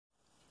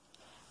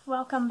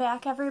Welcome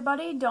back,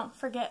 everybody. Don't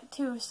forget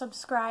to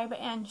subscribe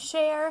and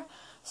share.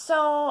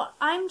 So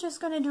I'm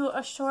just going to do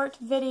a short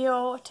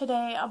video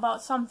today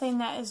about something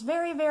that is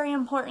very, very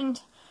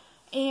important,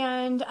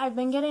 and I've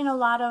been getting a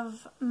lot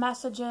of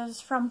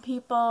messages from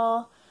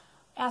people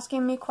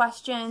asking me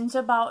questions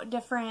about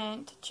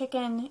different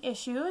chicken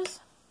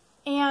issues,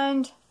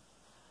 and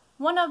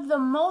one of the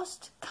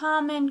most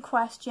common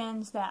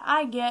questions that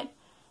I get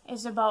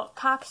is about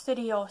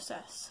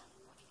coccidiosis.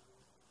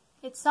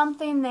 It's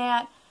something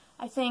that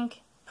I think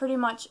pretty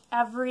much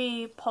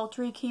every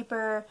poultry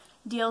keeper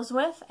deals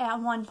with at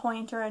one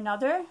point or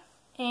another,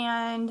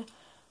 and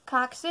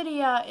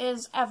coccidia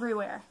is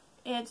everywhere.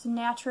 It's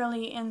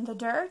naturally in the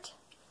dirt,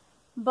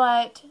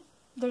 but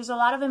there's a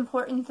lot of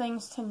important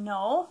things to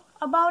know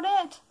about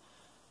it,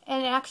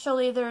 and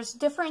actually there's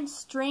different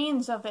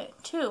strains of it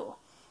too.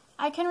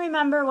 I can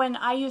remember when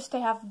I used to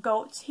have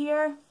goats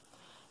here,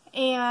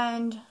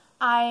 and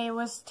I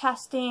was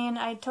testing,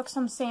 I took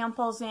some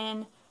samples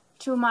in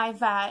to my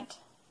vet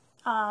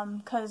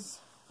because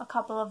a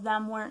couple of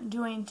them weren't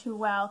doing too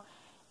well,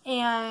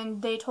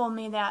 and they told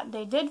me that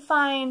they did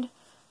find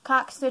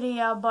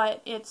coccidia,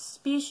 but it's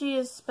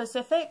species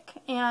specific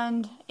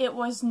and it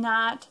was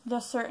not the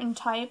certain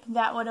type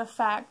that would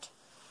affect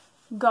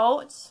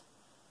goats.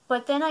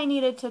 But then I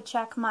needed to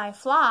check my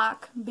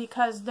flock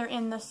because they're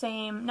in the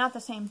same, not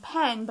the same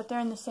pen, but they're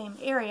in the same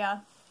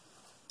area,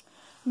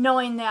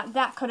 knowing that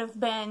that could have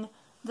been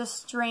the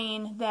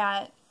strain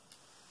that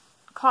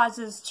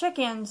causes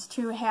chickens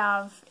to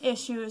have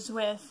issues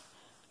with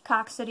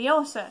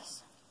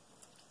coccidiosis.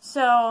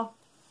 So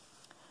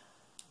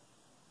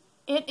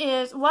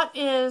what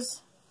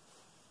is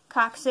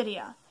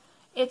coccidia?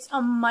 It's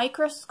a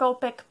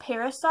microscopic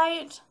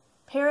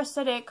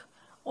parasitic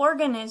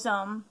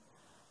organism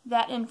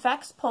that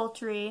infects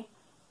poultry,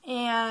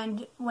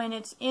 and when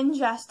it's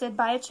ingested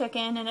by a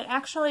chicken, and it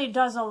actually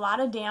does a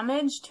lot of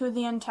damage to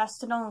the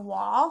intestinal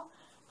wall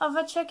of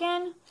a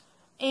chicken,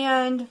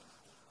 and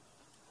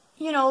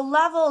you know,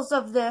 levels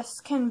of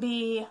this can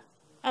be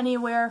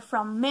anywhere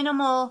from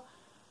minimal,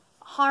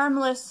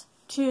 harmless,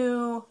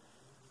 to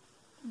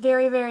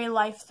very, very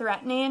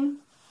life-threatening.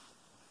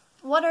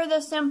 What are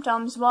the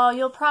symptoms? Well,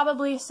 you'll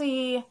probably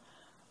see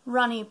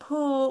runny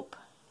poop,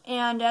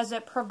 and as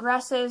it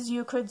progresses,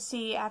 you could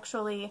see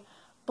actually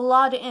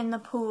blood in the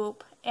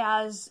poop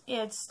as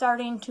it's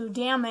starting to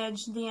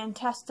damage the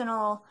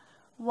intestinal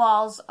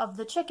walls of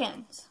the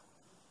chickens.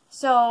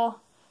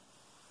 So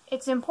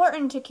it's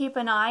important to keep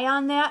an eye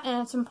on that,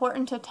 and it's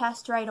important to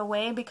test right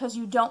away because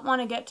you don't want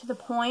to get to the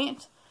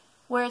point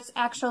where it's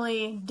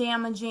actually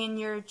damaging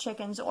your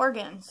chicken's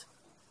organs.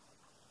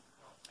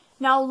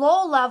 Now,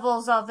 low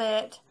levels of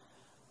it,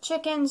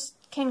 chickens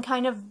can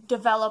kind of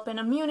develop an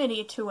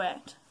immunity to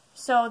it.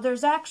 So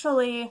there's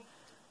actually,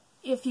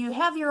 if you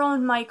have your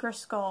own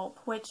microscope,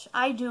 which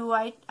I do,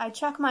 I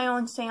check my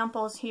own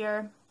samples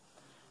here,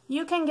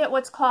 you can get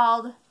what's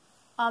called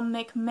a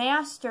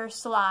McMaster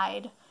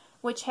slide,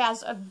 which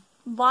has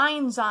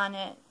lines on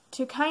it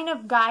to kind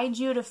of guide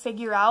you to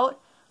figure out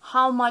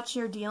how much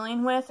you're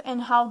dealing with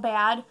and how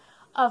bad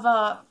of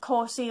a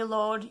cocci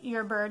load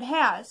your bird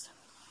has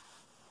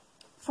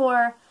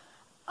for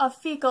a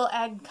fecal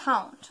egg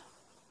count.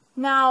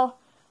 Now,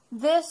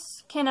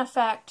 this can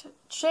affect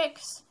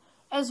chicks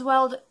as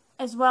well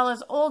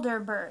as older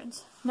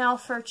birds. Now,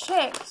 for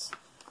chicks,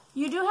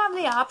 you do have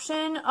the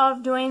option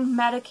of doing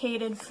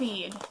medicated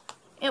feed.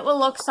 It will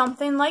look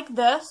something like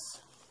this.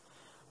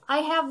 I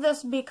have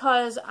this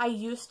because I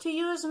used to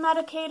use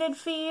medicated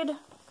feed,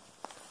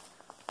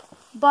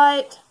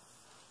 but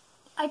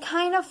I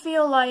kind of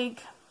feel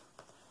like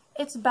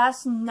it's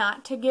best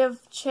not to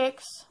give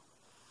chicks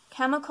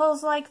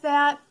chemicals like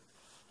that.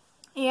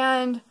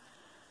 And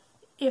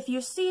if you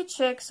see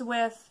chicks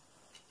with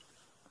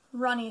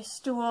runny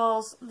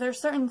stools, there's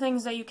certain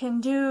things that you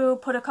can do.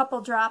 Put a couple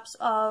drops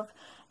of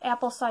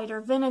apple cider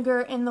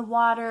vinegar in the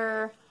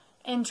water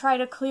and try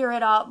to clear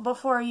it up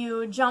before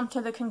you jump to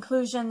the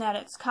conclusion that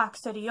it's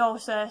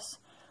coccidiosis,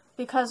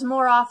 because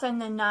more often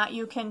than not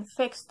you can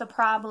fix the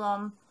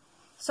problem.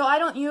 So I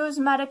don't use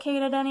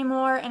medicated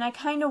anymore, and I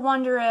kind of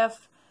wonder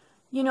if,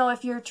 you know,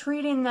 if you're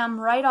treating them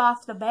right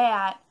off the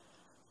bat,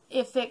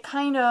 if it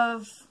kind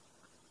of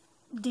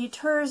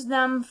deters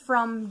them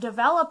from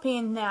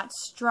developing that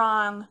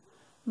strong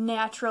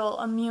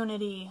natural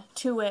immunity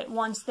to it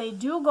once they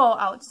do go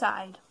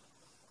outside.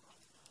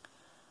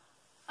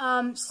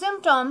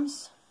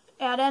 Symptoms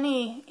at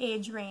any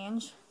age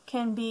range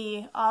can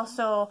be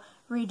also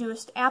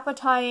reduced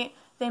appetite.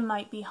 They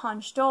might be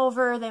hunched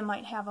over, they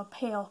might have a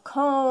pale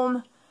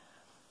comb,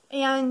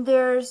 and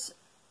there's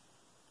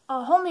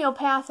a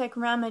homeopathic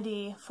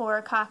remedy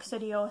for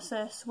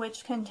coccidiosis,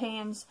 which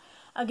contains,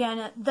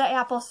 again, the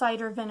apple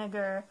cider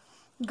vinegar,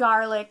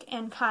 garlic,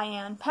 and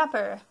cayenne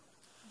pepper.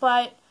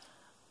 But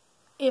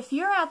if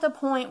you're at the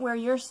point where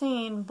you're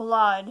seeing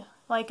blood,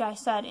 like I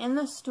said, in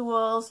the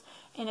stools,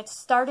 and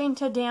it's starting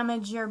to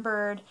damage your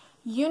bird,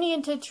 you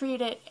need to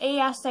treat it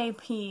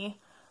ASAP.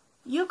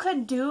 You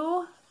could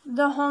do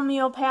the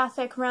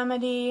homeopathic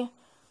remedy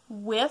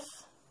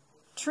with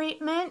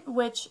treatment,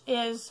 which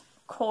is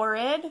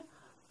Corid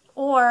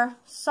or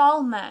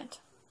Salmet.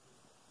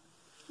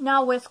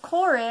 Now with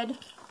Corid,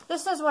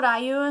 this is what I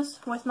use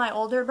with my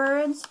older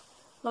birds.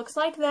 Looks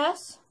like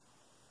this.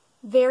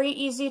 Very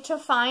easy to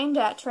find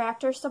at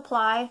Tractor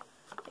Supply.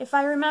 If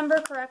I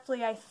remember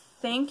correctly, I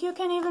think you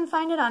can even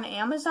find it on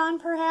Amazon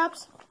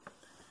perhaps.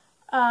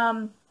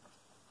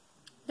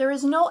 There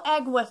is no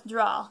egg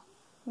withdrawal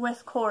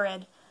with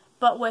Corid,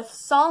 but with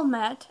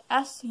Salmet,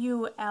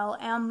 S-U-L-M-E-N-T,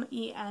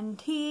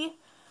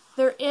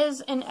 there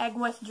is an egg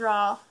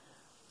withdrawal,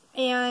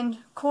 and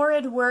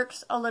Corid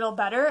works a little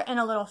better and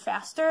a little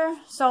faster,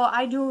 so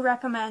I do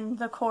recommend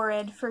the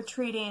Corid for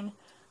treating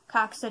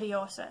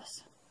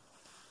coccidiosis.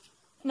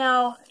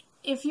 Now,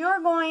 if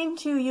you're going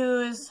to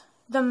use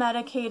the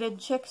medicated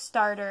chick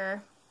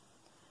starter,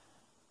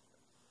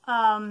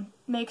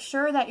 make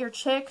sure that your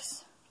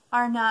chicks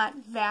are not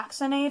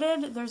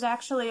vaccinated. There's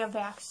actually a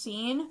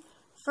vaccine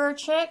for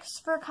chicks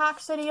for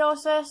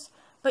coccidiosis,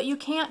 but you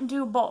can't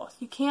do both.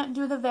 You can't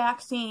do the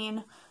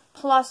vaccine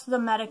plus the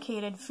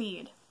medicated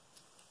feed,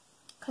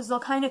 because they'll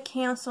kind of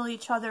cancel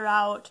each other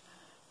out.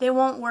 They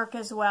won't work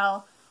as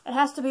well. It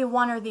has to be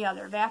one or the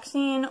other,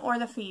 vaccine or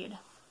the feed.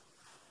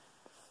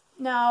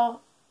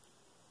 Now,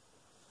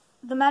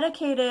 the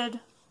medicated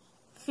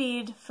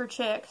feed for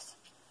chicks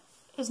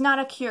is not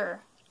a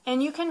cure.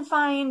 And you can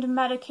find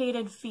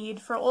medicated feed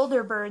for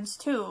older birds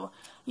too.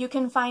 You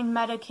can find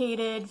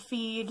medicated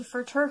feed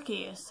for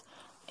turkeys.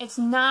 It's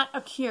not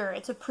a cure,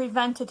 it's a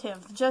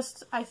preventative.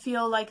 Just, I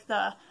feel like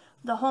the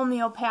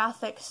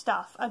homeopathic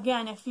stuff.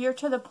 Again, if you're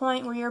to the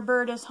point where your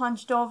bird is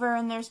hunched over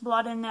and there's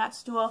blood in that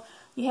stool,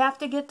 you have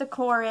to get the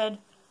Corid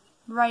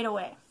right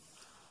away.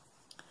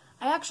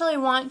 I actually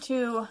want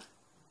to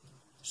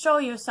show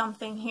you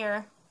something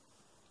here.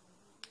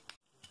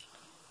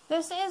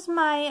 This is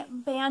my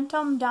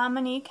Bantam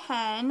Dominique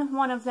hen,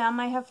 one of them.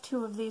 I have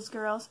two of these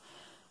girls.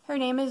 Her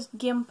name is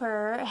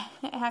Gimper,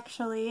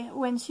 actually.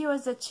 When she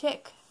was a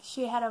chick,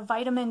 she had a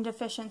vitamin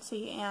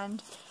deficiency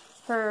and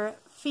her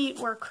feet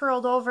were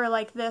curled over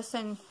like this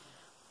and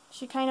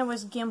she kind of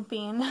was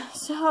gimping.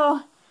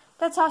 So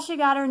that's how she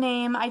got her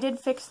name. I did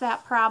fix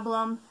that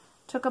problem.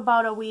 Took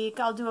about a week.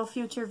 I'll do a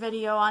future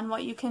video on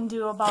what you can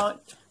do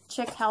about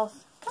chick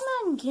health. Come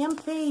on,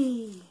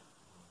 Gimpy.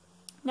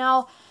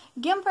 Now,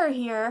 Gimper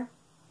here,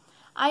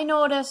 I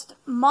noticed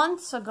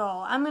months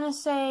ago, I'm going to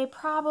say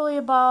probably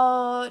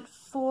about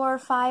 4 or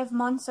 5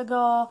 months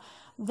ago,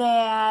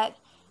 that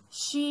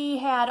she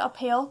had a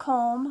pale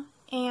comb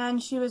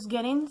and she was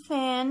getting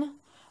thin,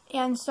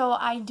 and so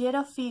I did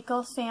a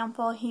fecal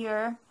sample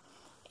here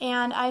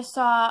and I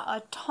saw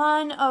a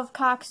ton of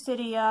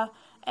Coccidia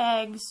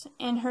eggs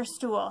in her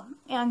stool,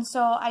 and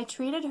so I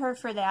treated her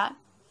for that.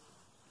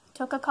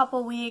 Took a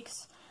couple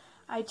weeks.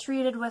 I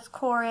treated with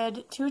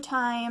Corid 2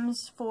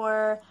 times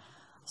for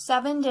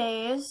 7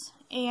 days,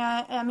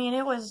 and I mean,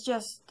 it was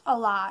just a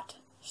lot.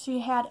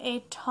 She had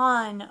a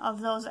ton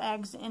of those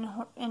eggs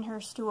in her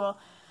stool.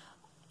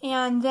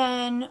 And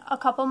then a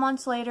couple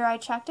months later I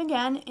checked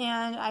again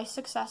and I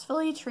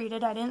successfully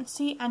treated. I didn't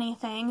see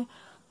anything,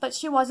 but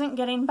she wasn't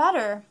getting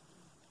better.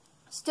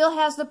 Still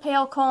has the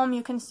pale comb,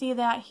 you can see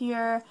that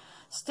here.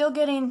 Still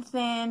getting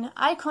thin.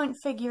 I couldn't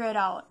figure it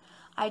out.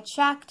 I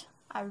checked,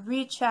 I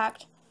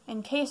rechecked.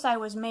 In case I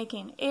was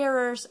making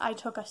errors, I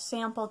took a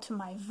sample to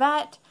my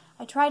vet.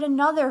 I tried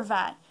another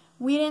vet.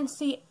 We didn't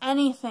see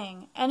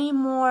anything, any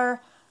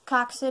more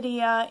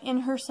Coccidia in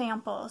her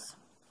samples.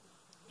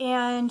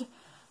 And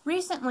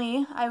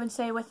recently, I would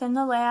say within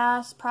the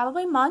last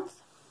probably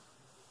month,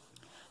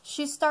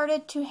 she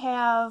started to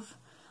have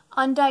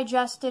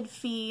undigested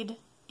feed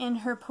in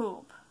her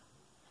poop,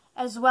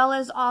 as well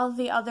as all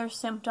the other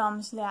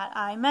symptoms that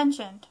I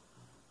mentioned.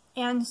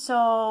 And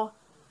so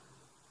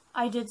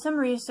I did some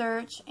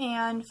research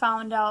and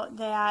found out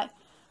that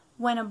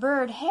when a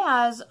bird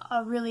has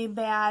a really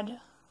bad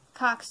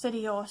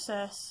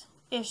coccidiosis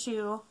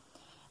issue,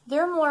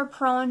 they're more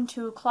prone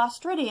to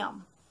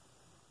Clostridium.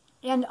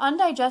 And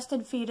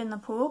undigested feed in the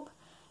poop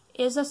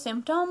is a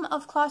symptom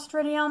of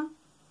Clostridium.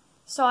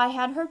 So I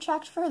had her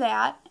checked for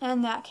that,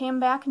 and that came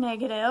back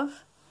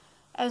negative,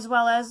 as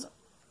well as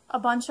a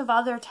bunch of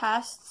other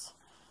tests.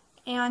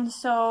 And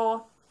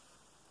so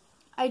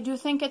I do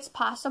think it's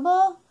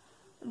possible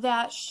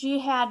that she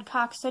had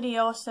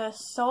coccidiosis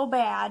so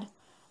bad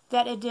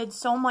that it did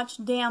so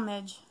much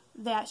damage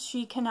that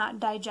she cannot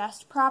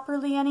digest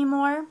properly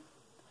anymore.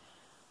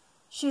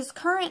 She's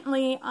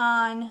currently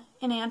on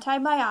an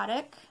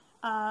antibiotic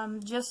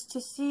just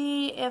to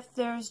see if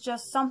there's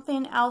just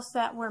something else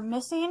that we're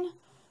missing,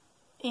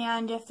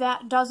 and if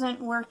that doesn't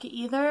work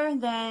either,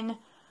 then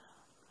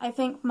I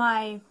think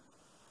my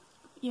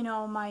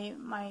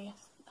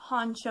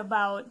hunch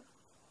about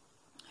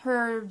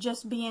her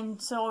just being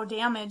so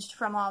damaged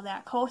from all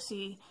that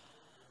Cocci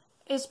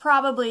is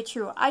probably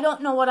true. I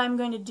don't know what I'm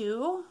going to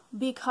do,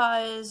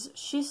 because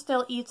she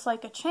still eats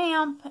like a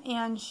champ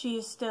and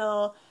she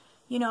still,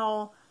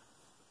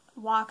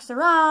 walks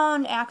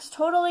around, acts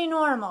totally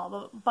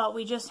normal, but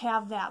we just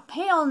have that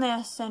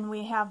paleness and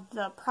we have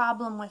the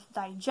problem with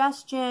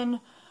digestion.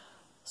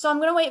 So I'm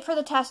going to wait for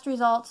the test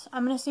results.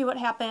 I'm going to see what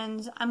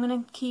happens. I'm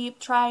going to keep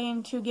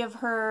trying to give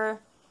her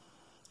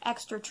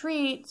extra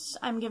treats.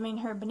 I'm giving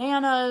her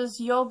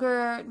bananas,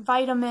 yogurt,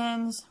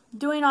 vitamins,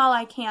 doing all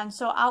I can.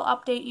 So I'll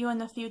update you in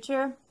the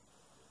future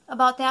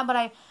about that.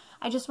 But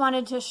I just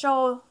wanted to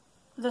show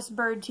this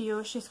bird to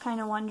you. She's kind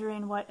of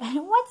wondering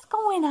what's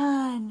going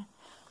on.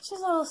 She's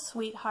a little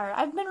sweetheart.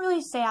 I've been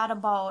really sad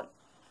about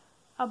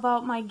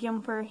my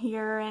Gimper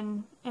here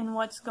and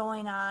what's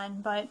going on,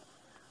 but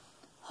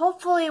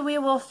hopefully we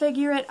will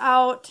figure it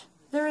out.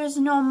 There is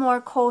no more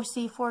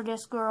Cocci for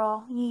this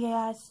girl.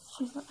 Yes,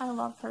 I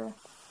love her.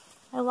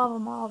 I love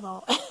them all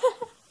though.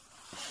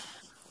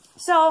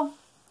 So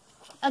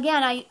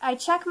again, I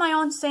check my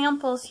own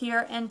samples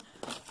here, and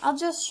I'll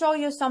just show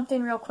you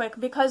something real quick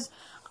because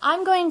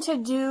I'm going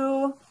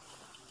to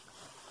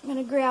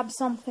grab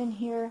something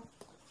here.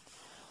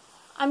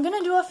 I'm going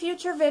to do a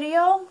future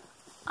video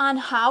on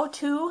how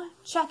to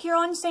check your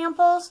own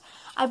samples.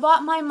 I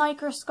bought my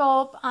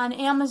microscope on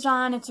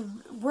Amazon. It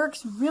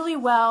works really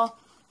well,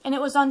 and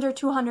it was under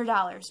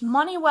 $200.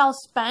 Money well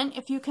spent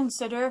if you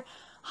consider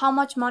how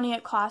much money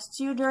it costs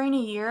you during a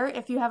year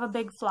if you have a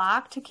big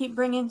flock to keep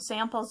bringing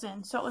samples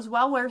in. So it was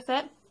well worth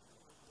it.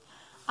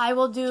 I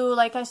will do,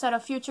 like I said, a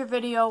future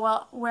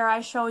video where I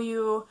show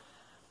you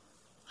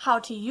how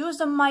to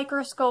use a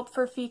microscope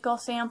for fecal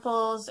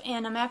samples,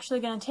 and I'm actually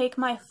going to take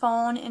my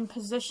phone and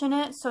position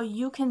it so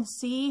you can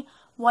see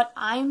what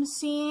I'm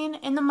seeing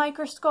in the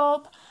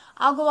microscope.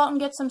 I'll go out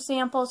and get some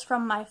samples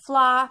from my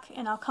flock,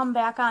 and I'll come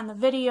back on the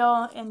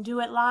video and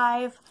do it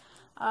live.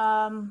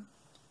 Hopefully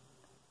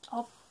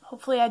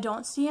I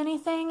don't see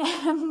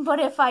anything, but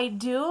if I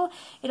do,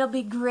 it'll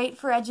be great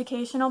for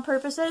educational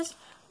purposes.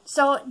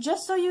 So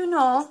just so you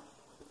know,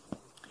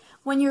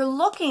 when you're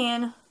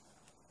looking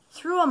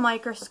through a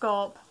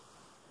microscope,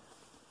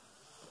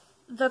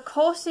 the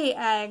Cocci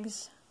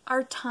eggs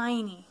are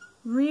tiny,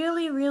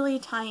 really, really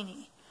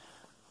tiny.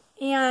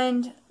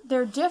 And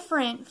they're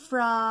different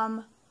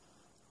from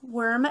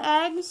worm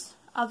eggs,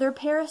 other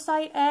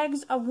parasite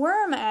eggs. A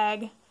worm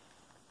egg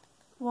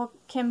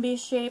can be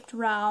shaped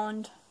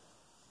round,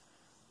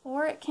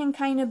 or it can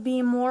kind of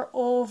be more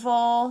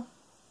oval.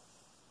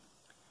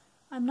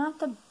 I'm not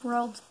the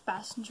world's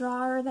best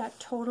drawer. That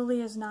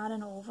totally is not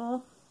an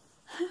oval.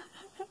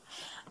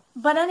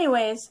 But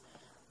anyways,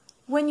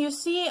 when you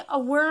see a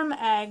worm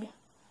egg,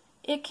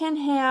 it can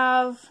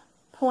have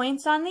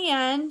points on the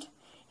end.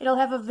 It'll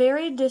have a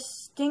very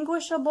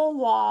distinguishable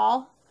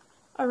wall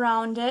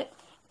around it,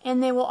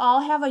 and they will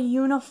all have a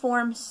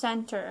uniform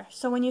center.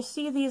 So when you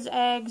see these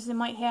eggs, they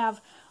might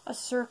have a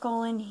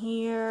circle in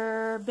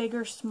here, big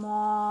or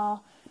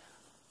small.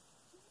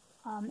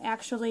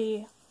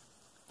 Actually,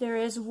 there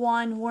is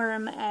one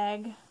worm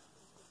egg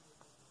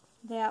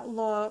that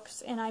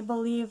looks, and I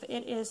believe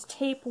it is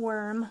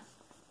tapeworm,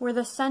 where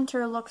the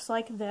center looks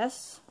like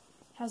this,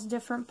 has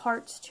different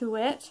parts to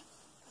it.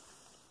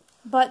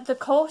 But the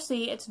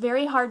Cocci, it's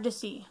very hard to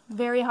see,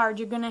 very hard.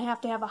 You're going to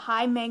have a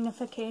high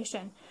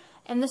magnification,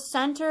 and the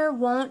center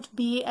won't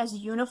be as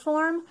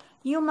uniform.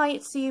 You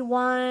might see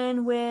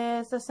one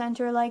with a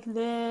center like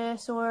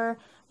this, or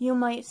you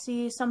might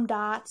see some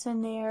dots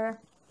in there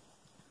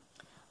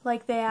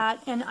like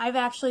that. And I've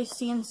actually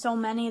seen so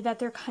many that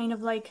they're kind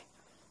of like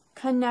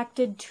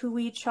connected to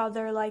each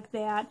other like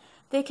that.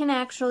 They can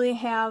actually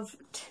have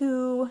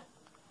two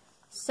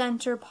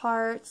center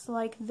parts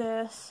like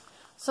this.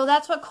 So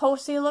that's what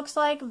Cocci looks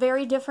like,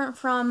 very different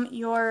from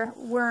your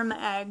worm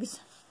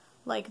eggs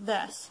like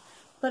this.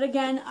 But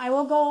again, I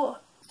will go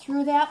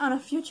through that on a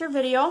future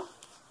video.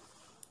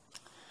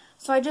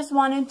 So I just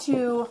wanted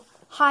to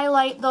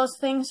highlight those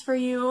things for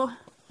you.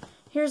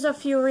 Here's a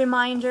few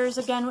reminders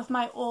again with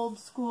my old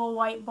school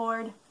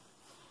whiteboard.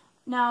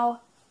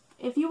 Now,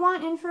 if you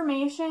want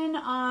information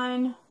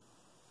on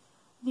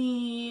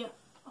the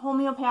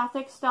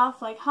homeopathic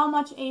stuff, like how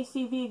much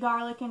ACV,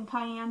 garlic, and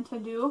cayenne to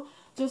do,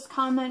 just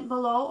comment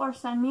below or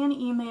send me an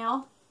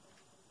email.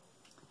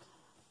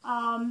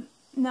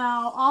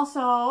 Now,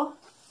 also,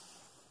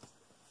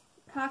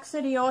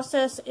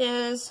 coccidiosis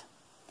is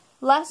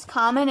less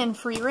common in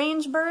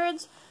free-range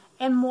birds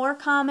and more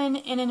common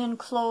in an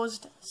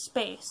enclosed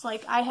space.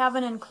 Like I have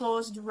an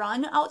enclosed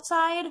run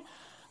outside,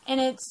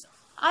 and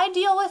I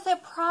deal with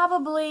it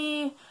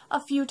probably a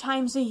few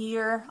times a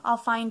year. I'll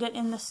find it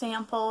in the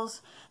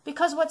samples,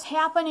 because what's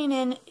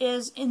happening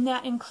is in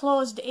that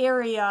enclosed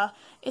area,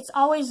 it's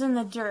always in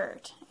the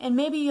dirt, and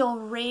maybe you'll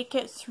rake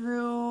it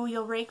through,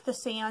 you'll rake the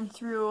sand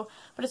through,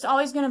 but it's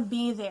always going to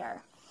be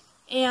there.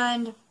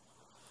 And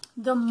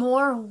the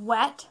more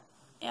wet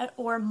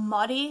or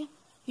muddy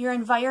your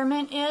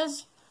environment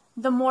is,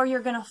 the more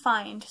you're going to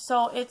find.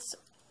 So it's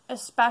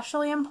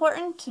especially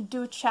important to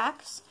do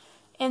checks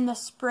in the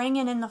spring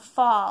and in the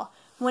fall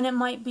when it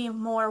might be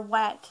more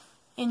wet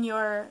in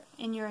your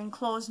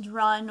enclosed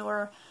run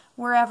or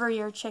wherever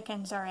your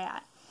chickens are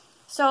at.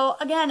 So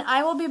again,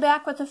 I will be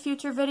back with a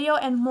future video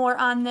and more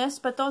on this,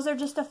 but those are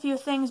just a few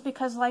things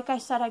because like I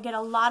said, I get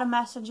a lot of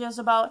messages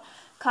about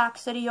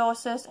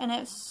coccidiosis, and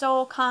it's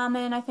so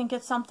common. I think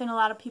it's something a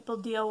lot of people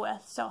deal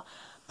with. So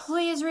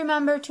Please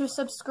remember to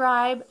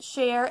subscribe,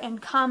 share,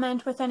 and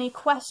comment with any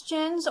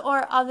questions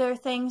or other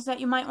things that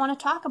you might want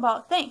to talk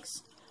about.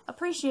 Thanks.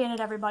 Appreciate it,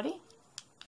 everybody.